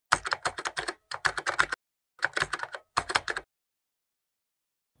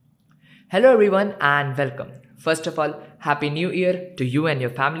Hello everyone and welcome. First of all, Happy New Year to you and your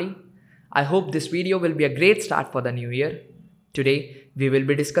family. I hope this video will be a great start for the new year. Today, we will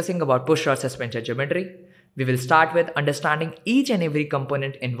be discussing about pushrod suspension geometry. We will start with understanding each and every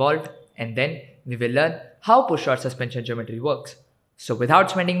component involved, and then we will learn how pushrod suspension geometry works. So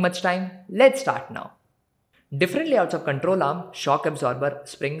without spending much time, let's start now. Different layouts of control arm, shock absorber,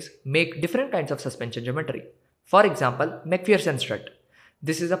 springs make different kinds of suspension geometry. For example, McPherson strut.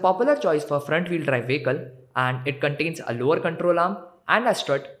 This is a popular choice for front-wheel drive vehicle and it contains a lower control arm and a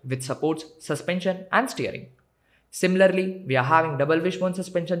strut which supports suspension and steering. Similarly, we are having double wishbone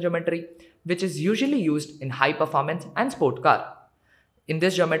suspension geometry which is usually used in high performance and sport car. In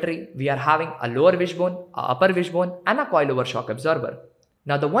this geometry, we are having a lower wishbone, a upper wishbone and a coilover shock absorber.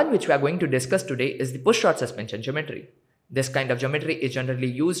 Now the one which we are going to discuss today is the pushrod suspension geometry. This kind of geometry is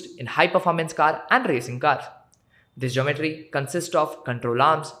generally used in high performance car and racing cars. This geometry consists of control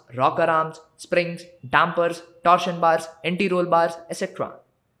arms, rocker arms, springs, dampers, torsion bars, anti-roll bars, etc.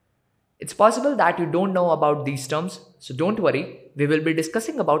 It's possible that you don't know about these terms, so don't worry, we will be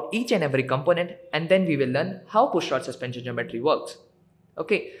discussing about each and every component and then we will learn how pushrod suspension geometry works.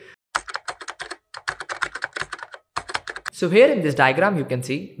 Okay. So here in this diagram you can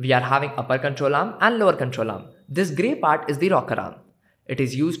see we are having upper control arm and lower control arm. This grey part is the rocker arm. It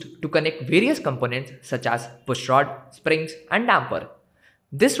is used to connect various components such as pushrod, springs and damper.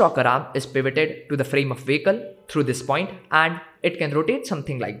 This rocker arm is pivoted to the frame of vehicle through this point and it can rotate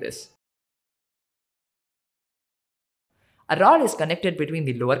something like this. A rod is connected between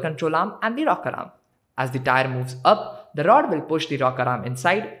the lower control arm and the rocker arm. As the tire moves up, the rod will push the rocker arm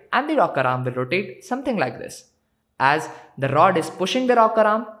inside and the rocker arm will rotate something like this. As the rod is pushing the rocker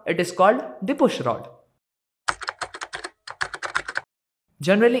arm, it is called the push rod.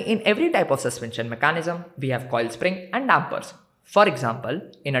 Generally, in every type of suspension mechanism, we have coil spring and dampers. For example,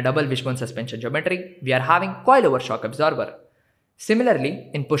 in a double wishbone suspension geometry, we are having coilover shock absorber. Similarly,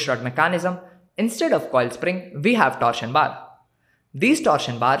 in pushrod mechanism, instead of coil spring, we have torsion bar. These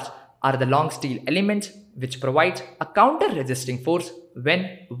torsion bars are the long steel elements which provides a counter-resisting force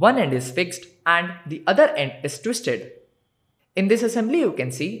when one end is fixed and the other end is twisted. In this assembly you can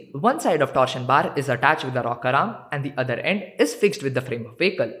see one side of torsion bar is attached with the rocker arm and the other end is fixed with the frame of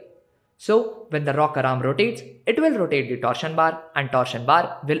vehicle. So when the rocker arm rotates, it will rotate the torsion bar and torsion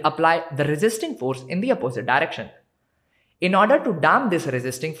bar will apply the resisting force in the opposite direction. In order to damp this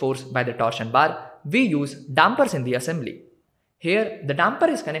resisting force by the torsion bar, we use dampers in the assembly. Here the damper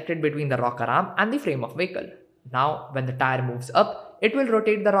is connected between the rocker arm and the frame of vehicle. Now when the tire moves up, it will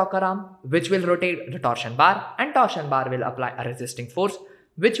rotate the rocker arm, which will rotate the torsion bar, and torsion bar will apply a resisting force,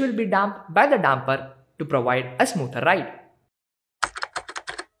 which will be damped by the damper to provide a smoother ride.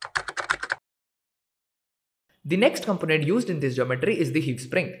 The next component used in this geometry is the heave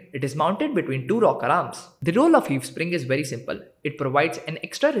spring. It is mounted between two rocker arms. The role of heave spring is very simple. It provides an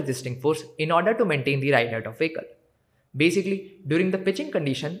extra resisting force in order to maintain the ride height of vehicle. Basically, during the pitching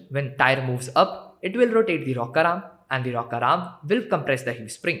condition, when tire moves up, it will rotate the rocker arm and the rocker arm will compress the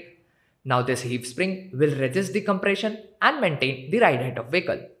heave spring. Now this heave spring will resist the compression and maintain the ride height of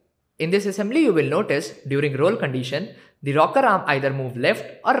vehicle. In this assembly you will notice during roll condition, the rocker arm either move left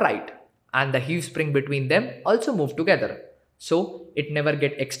or right and the heave spring between them also move together. So it never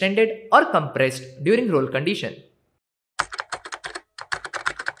get extended or compressed during roll condition.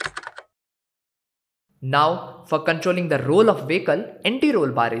 Now for controlling the roll of vehicle, anti-roll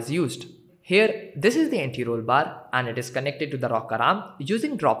bar is used. Here, this is the anti-roll bar and it is connected to the rocker arm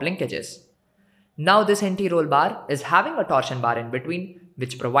using drop linkages. Now this anti-roll bar is having a torsion bar in between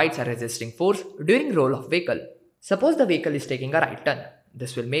which provides a resisting force during roll of vehicle. Suppose the vehicle is taking a right turn.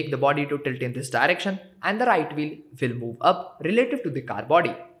 This will make the body to tilt in this direction and the right wheel will move up relative to the car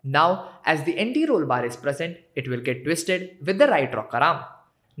body. Now as the anti-roll bar is present, it will get twisted with the right rocker arm.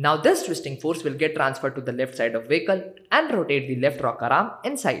 Now this twisting force will get transferred to the left side of vehicle and rotate the left rocker arm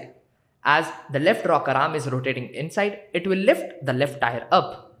inside. As the left rocker arm is rotating inside, it will lift the left tire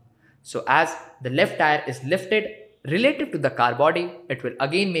up. So as the left tire is lifted relative to the car body, it will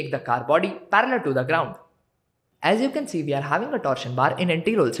again make the car body parallel to the ground. As you can see, we are having a torsion bar in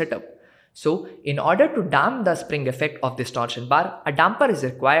anti-roll setup. So in order to damp the spring effect of this torsion bar, a damper is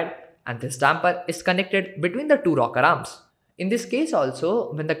required and this damper is connected between the two rocker arms. In this case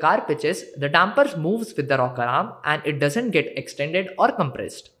also, when the car pitches, the damper moves with the rocker arm and it doesn't get extended or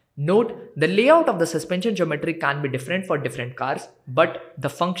compressed. Note, the layout of the suspension geometry can be different for different cars, but the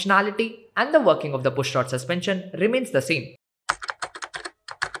functionality and the working of the pushrod suspension remains the same.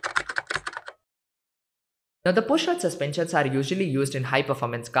 Now the pushrod suspensions are usually used in high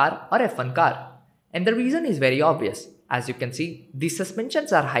performance car or F1 car. And the reason is very obvious. As you can see, these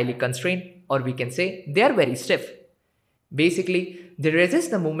suspensions are highly constrained, or we can say they are very stiff. Basically, they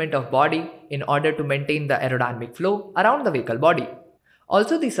resist the movement of body in order to maintain the aerodynamic flow around the vehicle body.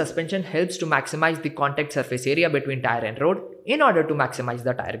 Also, the suspension helps to maximize the contact surface area between tire and road in order to maximize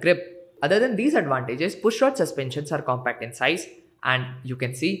the tire grip. Other than these advantages, pushrod suspensions are compact in size, and you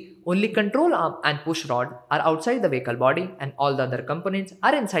can see only control arm and push rod are outside the vehicle body and all the other components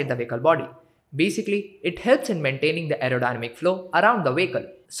are inside the vehicle body. Basically, it helps in maintaining the aerodynamic flow around the vehicle.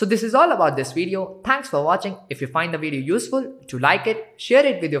 So this is all about this video. Thanks for watching. If you find the video useful, do like it, share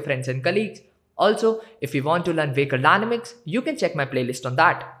it with your friends and colleagues. Also, if you want to learn vehicle dynamics, you can check my playlist on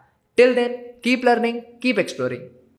that. Till then, keep learning, keep exploring.